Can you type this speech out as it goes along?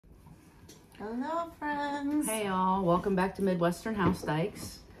Hello, friends. Hey, y'all. Welcome back to Midwestern House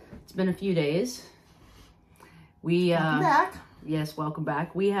Dykes. It's been a few days. Welcome back. Yes, welcome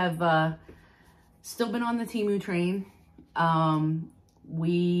back. We have still been on the Temu train.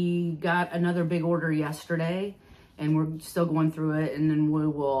 We got another big order yesterday, and we're still going through it, and then we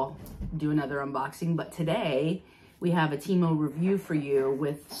will do another unboxing. But today, we have a Temu review for you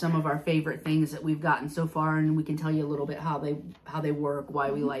with some of our favorite things that we've gotten so far, and we can tell you a little bit how they work,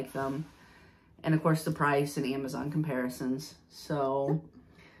 why we like them, and of course the price and Amazon comparisons. So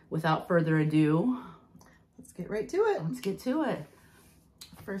without further ado, let's get right to it. Let's get to it.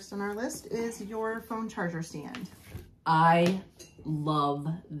 First on our list is your phone charger stand. I love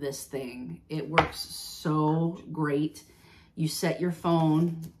this thing. It works so great. You set your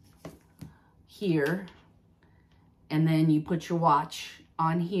phone here, and then you put your watch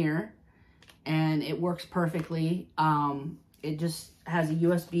on here, and it works perfectly. It just has a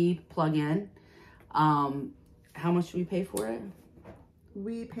USB plug-in. How much do we pay for it?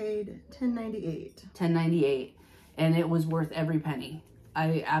 We paid $10.98. $10.98, and it was worth every penny.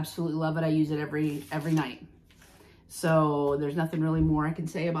 I absolutely love it. I use it every night. So there's nothing really more I can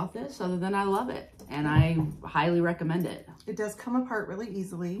say about this other than I love it, and I highly recommend it. It does come apart really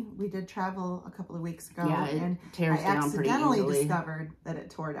easily. We did travel a couple of weeks ago, yeah, it and tears down pretty easily. I accidentally discovered that it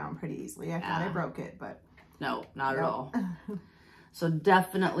tore down pretty easily. I thought I broke it, but no, not at all. So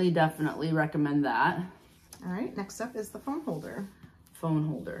definitely recommend that. All right, next up is the phone holder. Phone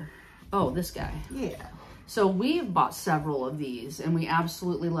holder. Oh, this guy. Yeah. So we've bought several of these, and we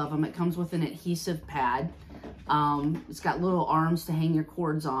absolutely love them. It comes with an adhesive pad. It's got little arms to hang your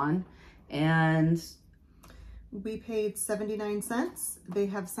cords on, and we paid 79 cents. They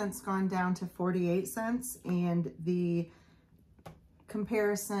have since gone down to 48 cents, and the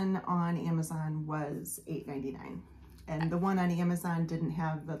comparison on Amazon was $8.99. And the one on Amazon didn't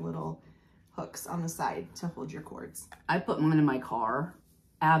have the little hooks on the side to hold your cords. I put mine in my car.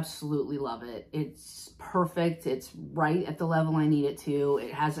 Absolutely love it. It's perfect. It's right at the level I need it to.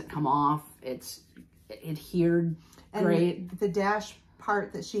 It hasn't come off. It's adhered great. And the dash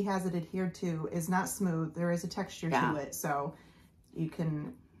part that she has it adhered to is not smooth. There is a texture to it. So you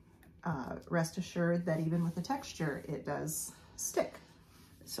can rest assured that even with the texture, it does stick.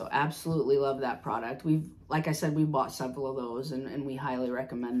 So absolutely love that product. Like I said, we bought several of those, and we highly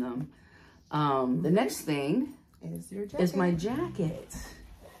recommend them. The next thing is your jacket. Is my jacket.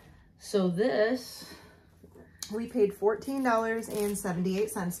 So this we paid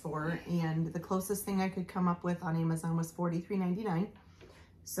 $14.78 for, and the closest thing I could come up with on Amazon was $43.99.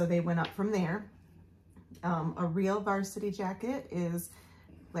 So they went up from there. A real varsity jacket is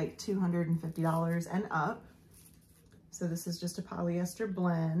like $250 and up. So this is just a polyester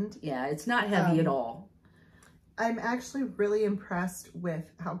blend. Yeah, it's not heavy at all. I'm actually really impressed with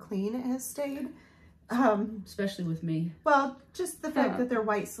how clean it has stayed. Especially with me. Well, just the fact that they're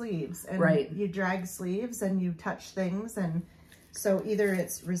white sleeves, and you drag sleeves and you touch things, and so either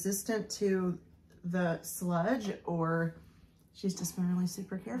it's resistant to the sludge, or she's just been really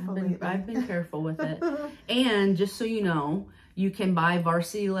super careful lately. I've been careful with it. And just so you know, you can buy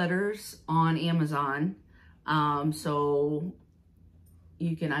varsity letters on Amazon. So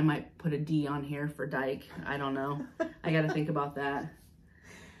you can, I might put a D on here for Dyke. I don't know. I got to think about that.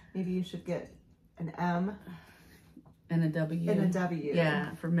 Maybe you should get an M. And a W. And a W.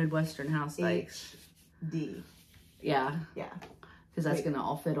 Yeah, for Midwestern House Dykes. D. Yeah. Yeah. Because that's going to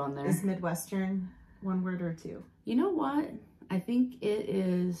all fit on there. Is Midwestern one word or two? You know what? I think it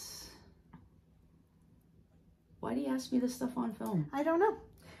is. Why do you ask me this stuff on film? I don't know.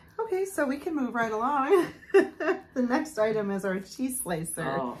 Okay, so we can move right along. The next item is our cheese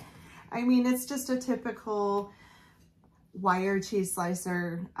slicer. Oh. I mean, it's just a typical wire cheese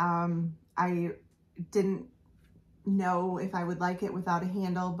slicer. I didn't know if I would like it without a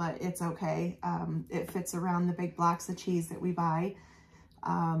handle, but it's okay. It fits around the big blocks of cheese that we buy.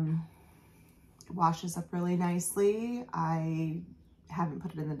 Washes up really nicely. I haven't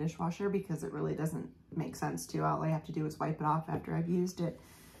put it in the dishwasher because it really doesn't make sense to. All I have to do is wipe it off after I've used it.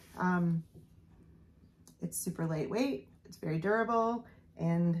 It's super lightweight, it's very durable,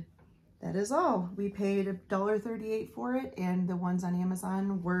 and that is all. We paid $1.38 for it, and the ones on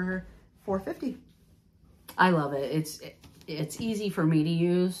Amazon were $4.50. I love it. It's easy for me to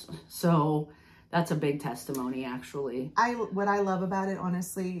use, so that's a big testimony, actually. What I love about it,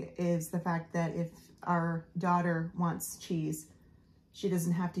 honestly, is the fact that if our daughter wants cheese, she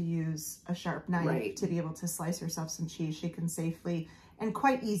doesn't have to use a sharp knife to be able to slice herself some cheese. She can safely and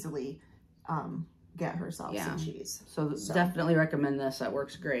quite easily get herself some cheese. So definitely recommend this. That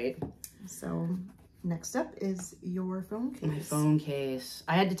works great. So next up is your phone case. My phone case.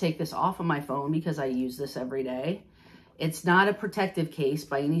 I had to take this off of my phone because I use this every day. It's not a protective case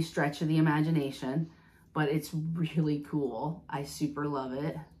by any stretch of the imagination, but it's really cool. I super love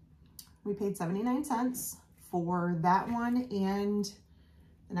it. We paid 79 cents for that one, and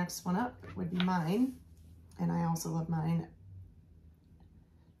the next one up would be mine. And I also love mine.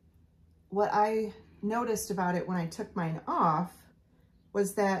 What I noticed about it when I took mine off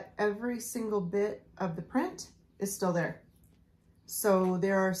was that every single bit of the print is still there. So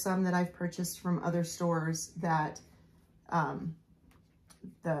there are some that I've purchased from other stores that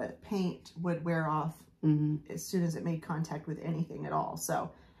the paint would wear off as soon as it made contact with anything at all.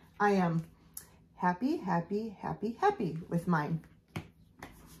 So I am happy, happy, happy, happy with mine.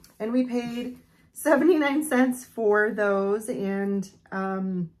 And we paid 79 cents for those, and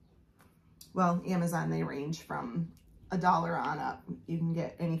well, Amazon, they range from $1 on up. You can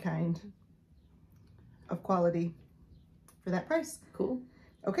get any kind of quality for that price. Cool.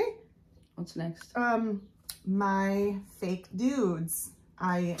 Okay. What's next? My fake dudes.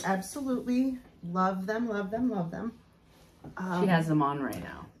 I absolutely love them, love them, love them. She has them on right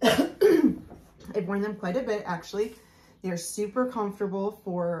now. I've worn them quite a bit, actually. They're super comfortable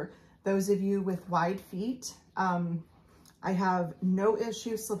for those of you with wide feet. I have no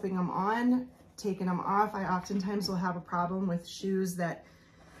issue slipping them on, taking them off. I oftentimes will have a problem with shoes that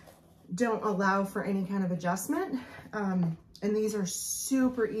don't allow for any kind of adjustment. And these are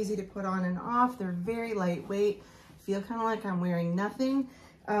super easy to put on and off. They're very lightweight. Feel kind of like I'm wearing nothing.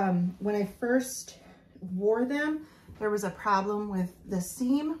 When I first wore them, there was a problem with the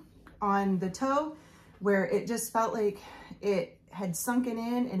seam on the toe where it just felt like it had sunken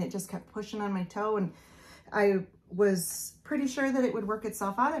in and it just kept pushing on my toe. And I was pretty sure that it would work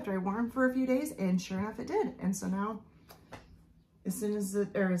itself out after I wore them for a few days, and sure enough it did. And so now,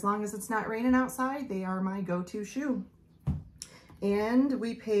 as long as it's not raining outside, they are my go-to shoe. And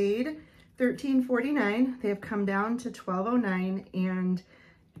we paid $13.49. They have come down to $12.09, and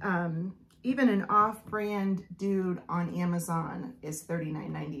even an off-brand dude on Amazon is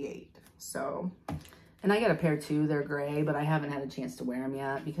 $39.98. So, and I got a pair too. They're gray, but I haven't had a chance to wear them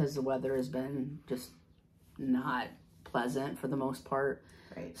yet because the weather has been just not pleasant for the most part.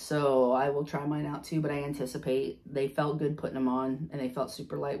 right. So I will try mine out too, but I anticipate they felt good putting them on, and they felt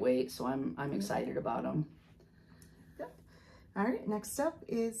super lightweight. So I'm excited about them. Yep. All right. Next up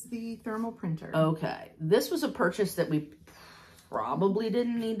is the thermal printer. Okay. This was a purchase that we probably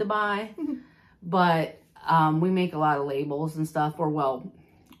didn't need to buy, but we make a lot of labels and stuff, or well,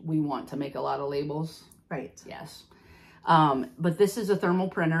 we want to make a lot of labels. Right. Yes. But this is a thermal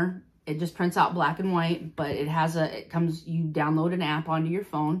printer. It just prints out black and white, but you download an app onto your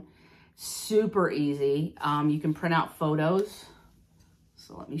phone. Super easy. You can print out photos.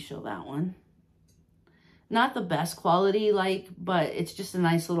 So let me show that one. Not the best quality, but it's just a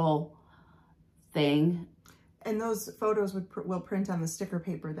nice little thing. And those photos will print on the sticker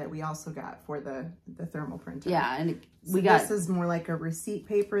paper that we also got for the thermal printer. Yeah, and this is more like a receipt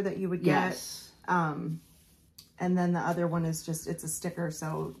paper that you would get. Yes. And then the other one is it's a sticker,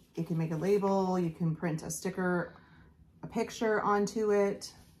 so you can make a label, you can print a sticker, a picture onto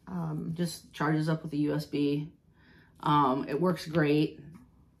it. Just charges up with a USB. It works great.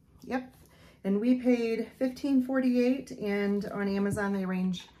 Yep. And we paid $15.48, and on Amazon they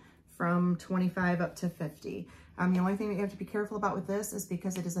range from $25 up to $50. The only thing that you have to be careful about with this is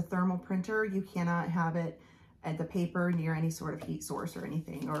because it is a thermal printer, you cannot have it at the paper near any sort of heat source or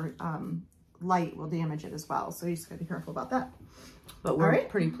anything, or light will damage it as well. So you just gotta be careful about that. But we're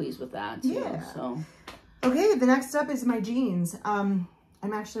pretty pleased with that too. Yeah. So. Okay, the next up is my jeans. I'm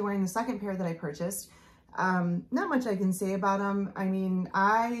actually wearing the second pair that I purchased. Not much I can say about them. I mean,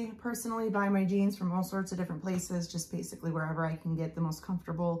 I personally buy my jeans from all sorts of different places, just basically wherever I can get the most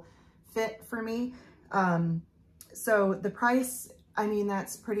comfortable fit for me. So the price, I mean,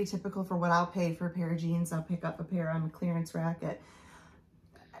 that's pretty typical for what I'll pay for a pair of jeans. I'll pick up a pair on a clearance rack at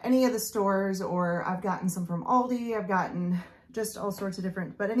any of the stores, or I've gotten some from Aldi. I've gotten just all sorts of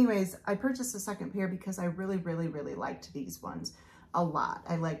different, but anyways, I purchased a second pair because I really, really, really liked these ones a lot.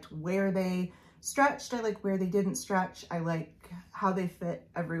 I liked where they stretched. I like where they didn't stretch. I like how they fit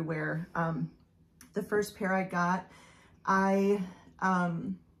everywhere. The first pair I got, I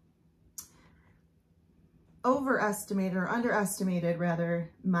overestimated, or underestimated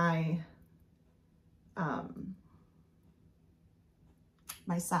rather, my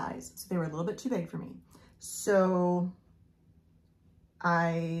my size. So they were a little bit too big for me. So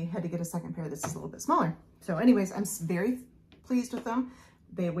I had to get a second pair that's just a little bit smaller. So anyways, I'm very pleased with them.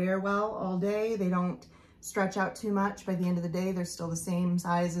 They wear well all day. They don't stretch out too much. By the end of the day, they're still the same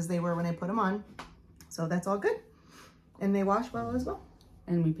size as they were when I put them on. So that's all good. And they wash well as well.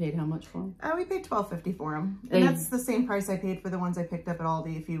 And we paid how much for them? We paid $12.50 for them. And that's the same price I paid for the ones I picked up at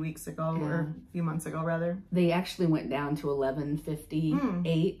Aldi a few weeks ago, or a few months ago, rather. They actually went down to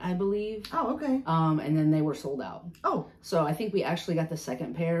 $11.58, I believe. Oh, okay. And then they were sold out. Oh. So I think we actually got the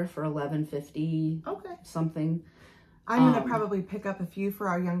second pair for $11.50. Okay. Something. I'm gonna probably pick up a few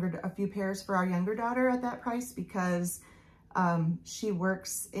pairs for our younger daughter at that price, because she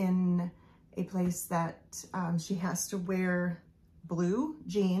works in a place that she has to wear blue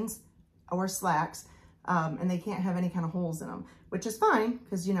jeans or slacks, and they can't have any kind of holes in them, which is fine,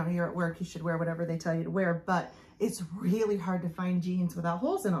 because you know, you're at work, you should wear whatever they tell you to wear, but it's really hard to find jeans without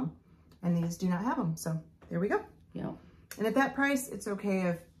holes in them, and these do not have them. So there we go. Yeah. And at that price, it's okay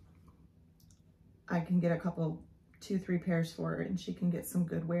if I can get a couple, 2-3 pairs for her, and she can get some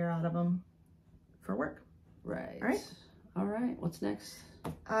good wear out of them for work. Right. All right. All right. What's next?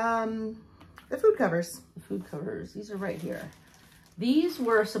 The food covers. The food covers. These are right here. These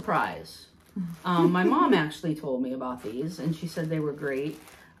were a surprise. My mom actually told me about these, and she said they were great.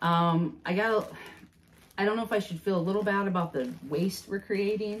 I don't know if I should feel a little bad about the waste we're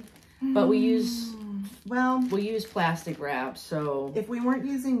creating, but we use plastic wrap. So if we weren't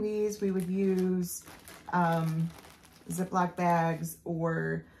using these, we would use Ziploc bags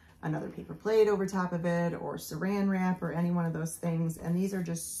or another paper plate over top of it, or saran wrap, or any one of those things. And these are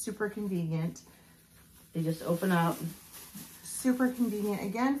just super convenient. They just open up. Super convenient,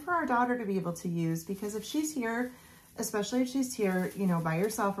 again, for our daughter to be able to use, because if she's here, especially if she's here, you know, by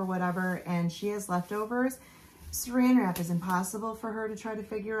herself or whatever, and she has leftovers, saran wrap is impossible for her to try to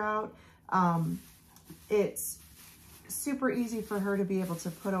figure out. It's super easy for her to be able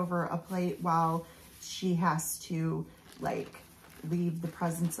to put over a plate while she has to, like, leave the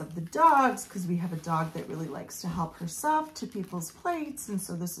presence of the dogs, because we have a dog that really likes to help herself to people's plates, and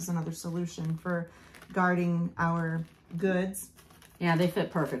so this is another solution for guarding our goods. Yeah, they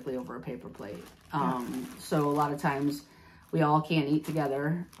fit perfectly over a paper plate. So a lot of times we all can't eat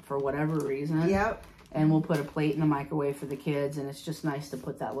together for whatever reason. Yep. And we'll put a plate in the microwave for the kids, and it's just nice to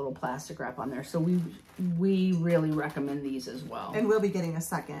put that little plastic wrap on there. So we really recommend these as well. And we'll be getting a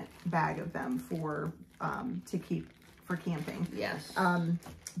second bag of them for to keep for camping. Yes.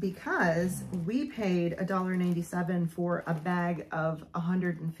 Because we paid $1.97 for a bag of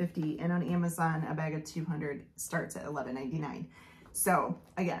 150, and on Amazon a bag of 200 starts at $11.99. So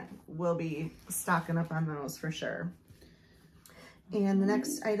again, we'll be stocking up on those for sure. And the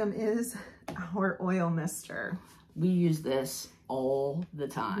next item is our oil mister. We use this all the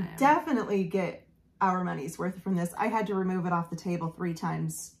time. Definitely get our money's worth from this. I had to remove it off the table 3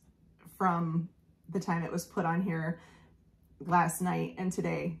 times from the time it was put on here last night and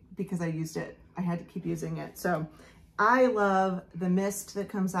today, because I used it. I had to keep using it. So I love the mist that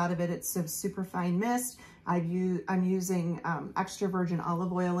comes out of it. It's a super fine mist. I'm using extra virgin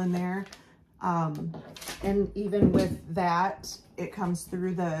olive oil in there. And even with that, it comes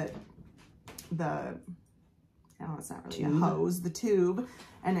through the oh, it's not really a hose, the tube,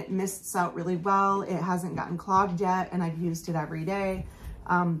 and it mists out really well. It hasn't gotten clogged yet, and I've used it every day.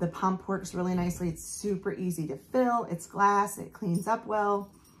 The pump works really nicely. It's super easy to fill. It's glass. It cleans up well.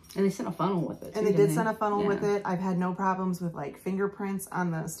 And they sent a funnel with it. And they did send a funnel with it. I've had no problems with like fingerprints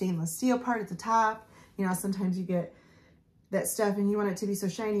on the stainless steel part at the top. You know, sometimes you get that stuff and you want it to be so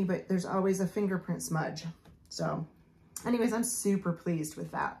shiny, but there's always a fingerprint smudge. So anyways, I'm super pleased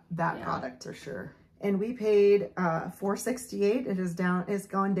with that product. For sure. And we paid $4.68. It's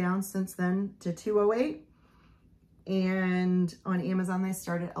gone down since then to $2.08. And on Amazon, they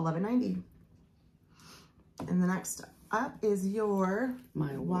start at $11.90. And the next up is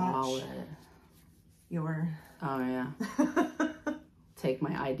my wallet. Oh yeah. Take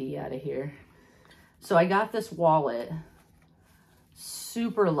my ID out of here. So I got this wallet.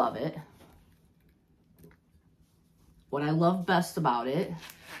 Super love it. What I love best about it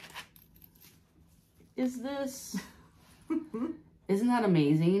is this. Isn't that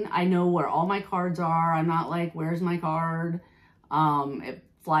amazing? I know where all my cards are. I'm not like, where's my card? It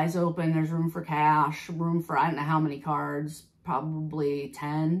flies open. There's room for cash, room for, I don't know how many cards, probably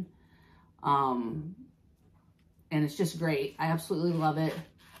 10. And it's just great. I absolutely love it.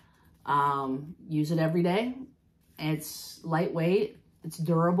 Use it every day. It's lightweight. It's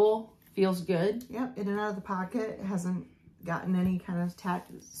durable. Feels good. Yep, in and out of the pocket. It hasn't gotten any kind of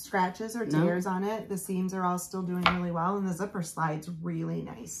scratches or tears on it. The seams are all still doing really well, and the zipper slides really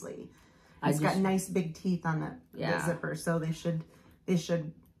nicely. It's got nice big teeth on the zipper, so they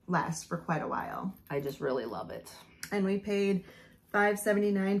should last for quite a while. I just really love it. And we paid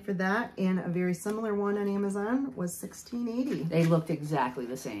 $5.79 for that, and a very similar one on Amazon was $16.80. They looked exactly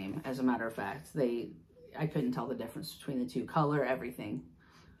the same, as a matter of fact. I couldn't tell the difference between the two. Color, everything.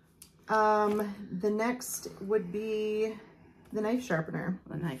 The next would be the knife sharpener.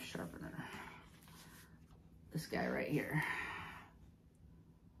 The knife sharpener. This guy right here.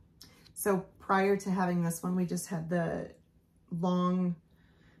 So prior to having this one, we just had the long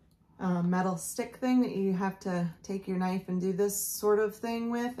metal stick thing that you have to take your knife and do this sort of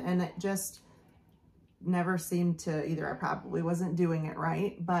thing with, and it just never seemed to, either I probably wasn't doing it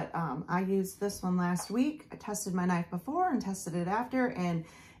right, but I used this one last week. I tested my knife before and tested it after, and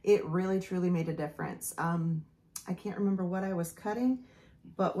it really truly made a difference. I can't remember what I was cutting,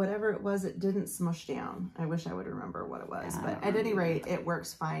 but whatever it was, it didn't smush down. I wish I would remember what it was, but at any rate, it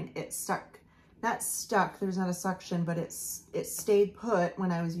works fine. It stuck. Not stuck, there's not a suction, but it stayed put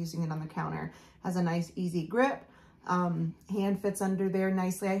when I was using it on the counter. Has a nice easy grip. Hand fits under there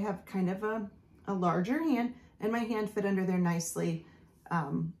nicely. I have kind of a larger hand, and my hand fit under there nicely.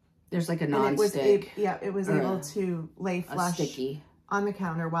 There's like a non-stick. It was able to lay flush sticky on the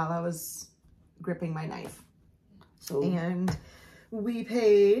counter while I was gripping my knife. And we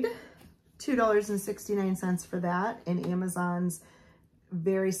paid $2.69 for that, and Amazon's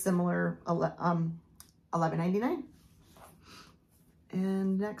very similar, $11.99.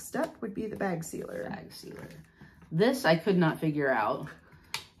 And next up would be the bag sealer. Bag sealer. This I could not figure out.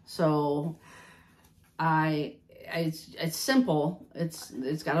 So it's simple.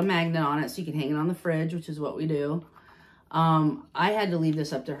 It's got a magnet on it, so you can hang it on the fridge, which is what we do. I had to leave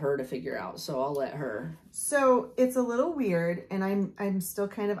this up to her to figure out, so I'll let her. So it's a little weird, and I'm still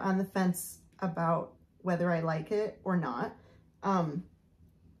kind of on the fence about whether I like it or not.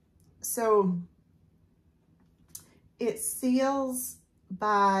 So it seals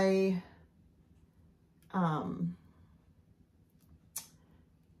by,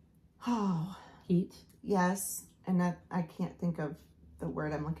 heat. Yes. And that, I can't think of the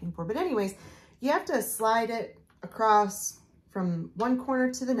word I'm looking for, but anyways, you have to slide it across from one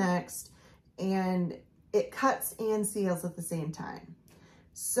corner to the next, and it cuts and seals at the same time.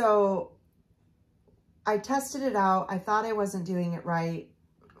 So I tested it out. I thought I wasn't doing it right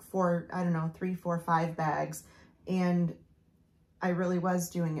for, I don't know, 3, 4, 5 bags. And I really was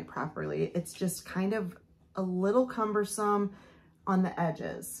doing it properly. It's just kind of a little cumbersome on the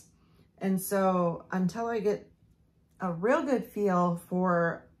edges. And so until I get a real good feel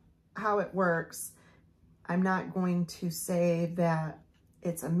for how it works, I'm not going to say that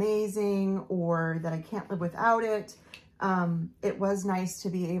it's amazing or that I can't live without it. It was nice to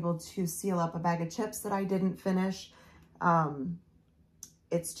be able to seal up a bag of chips that I didn't finish.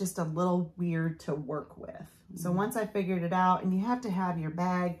 It's just a little weird to work with. So once I figured it out, and you have to have your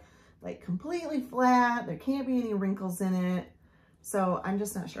bag like completely flat, there can't be any wrinkles in it. So I'm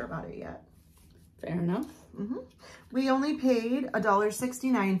just not sure about it yet. Fair enough. We only paid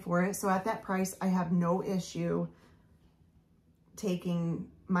 $1.69 for it. So at that price, I have no issue taking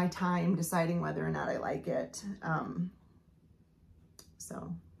my time deciding whether or not I like it.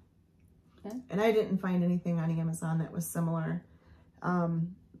 Okay. And I didn't find anything on Amazon that was similar.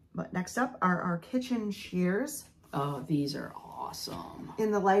 But next up are our kitchen shears. Oh, these are awesome.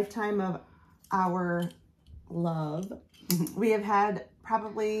 In the lifetime of our love, we have had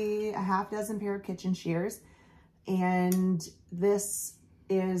probably a half dozen pair of kitchen shears, and this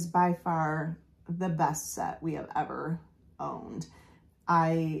is by far the best set we have ever owned.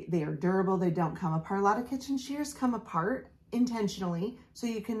 They are durable. They don't come apart. A lot of kitchen shears come apart intentionally so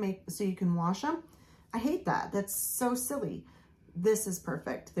you can wash them. I hate that. That's so silly. This is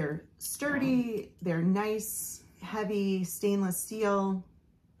perfect. They're sturdy. They're nice, heavy stainless steel.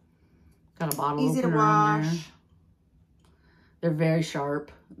 Got a bottle easy to opener wash. in there. They're very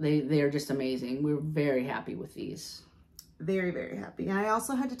sharp. They are just amazing. We're very happy with these. Very, very happy. And I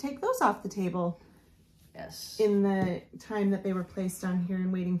also had to take those off the table. Yes. In the time that they were placed on here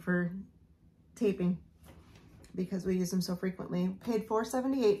and waiting for taping, because we use them so frequently. Paid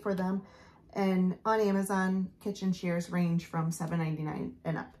 $4.78 for them. And on Amazon, kitchen shears range from $7.99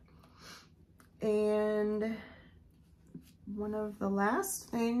 and up. And one of the last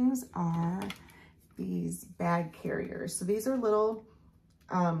things are these bag carriers. So these are little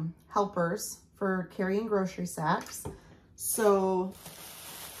helpers for carrying grocery sacks. So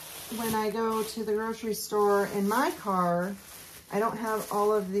when I go to the grocery store in my car, I don't have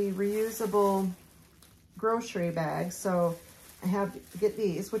all of the reusable grocery bags. So I have to get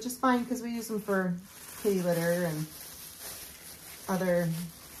these, which is fine because we use them for kitty litter and other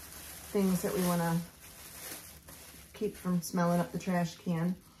things that we want to keep from smelling up the trash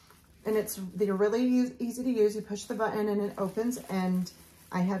can. and they're really easy to use. You push the button and it opens, and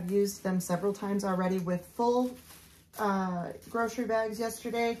I have used them several times already with full grocery bags.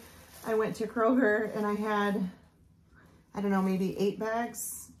 Yesterday, I went to Kroger and I had, I don't know, maybe 8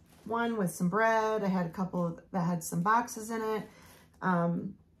 bags. One with some bread. I had a couple that had some boxes in it.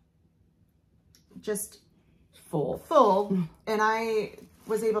 Just full. And I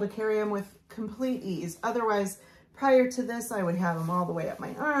was able to carry them with complete ease. Otherwise, prior to this, I would have them all the way up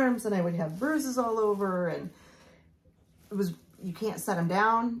my arms and I would have bruises all over, and you can't set them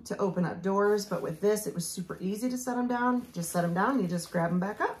down to open up doors, but with this, it was super easy to set them down. Just set them down, you just grab them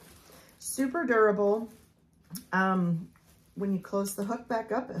back up. Super durable. When you close the hook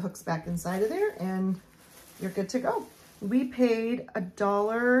back up, it hooks back inside of there and you're good to go. We paid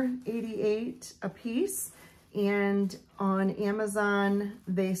 $1.88 a piece, and on Amazon,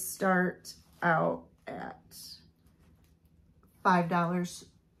 they start out at $5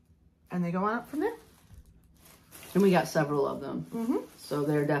 and they go on up from there. And we got several of them. So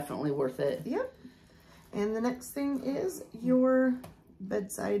they're definitely worth it. Yep. And the next thing is your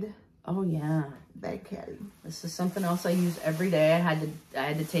bedside. Oh yeah, bag caddy. This is something else I use every day. I had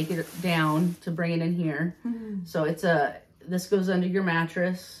to take it down to bring it in here. So this goes under your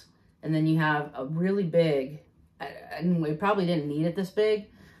mattress, and then you have a really big, and we probably didn't need it this big,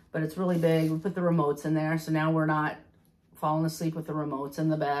 but it's really big. We put the remotes in there, so now we're not falling asleep with the remotes in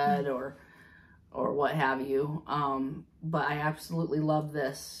the bed or what have you. But I absolutely love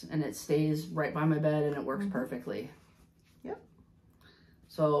this, and it stays right by my bed and it works perfectly.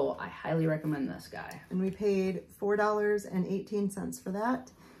 So I highly recommend this guy. And we paid $4.18 for that.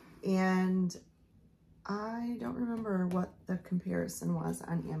 And I don't remember what the comparison was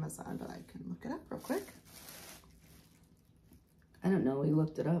on Amazon, but I can look it up real quick. I don't know. We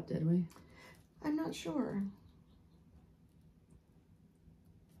looked it up, did we? I'm not sure.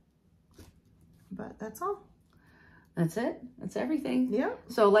 But that's all. That's it. That's everything. Yeah.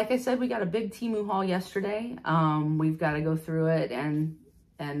 So like I said, we got a big Temu haul yesterday. We've got to go through it and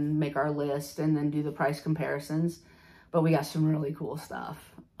make our list and then do the price comparisons. But we got some really cool stuff.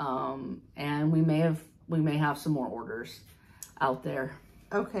 And we may have some more orders out there.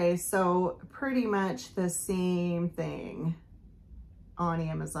 Okay, so pretty much the same thing on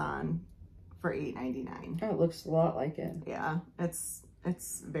Amazon for $8.99. Oh, it looks a lot like it. Yeah, it's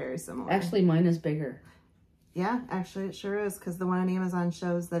very similar. Actually, mine is bigger. Yeah, actually it sure is, because the one on Amazon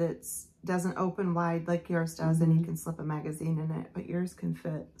shows that doesn't open wide like yours does, and you can slip a magazine in it, but yours can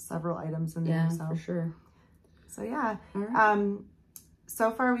fit several items in there. Yeah, for sure. So yeah,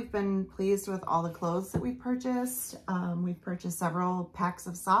 so far we've been pleased with all the clothes that we've purchased. We've purchased several packs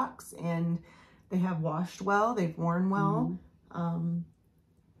of socks, and they have washed well, they've worn well.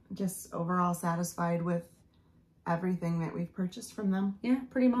 Just overall satisfied with everything that we've purchased from them. Yeah,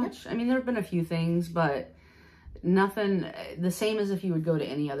 pretty much. Yep. I mean, there have been a few things, but nothing the same as if you would go to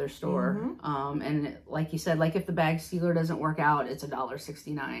any other store. And like you said, like if the bag sealer doesn't work out, it's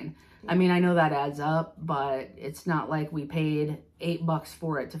 $1.69. I mean, I know that adds up, but it's not like we paid $8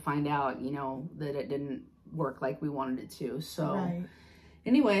 for it to find out, you know, that it didn't work like we wanted it to. So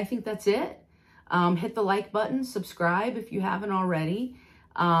anyway, I think that's it. Hit the like button, subscribe if you haven't already.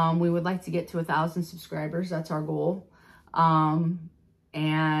 We would like to get to 1,000 subscribers. That's our goal.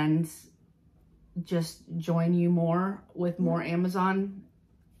 And just join you more with more Amazon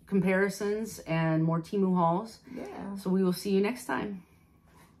comparisons and more Temu hauls. Yeah. So we will see you next time.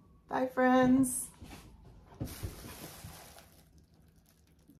 Bye, friends.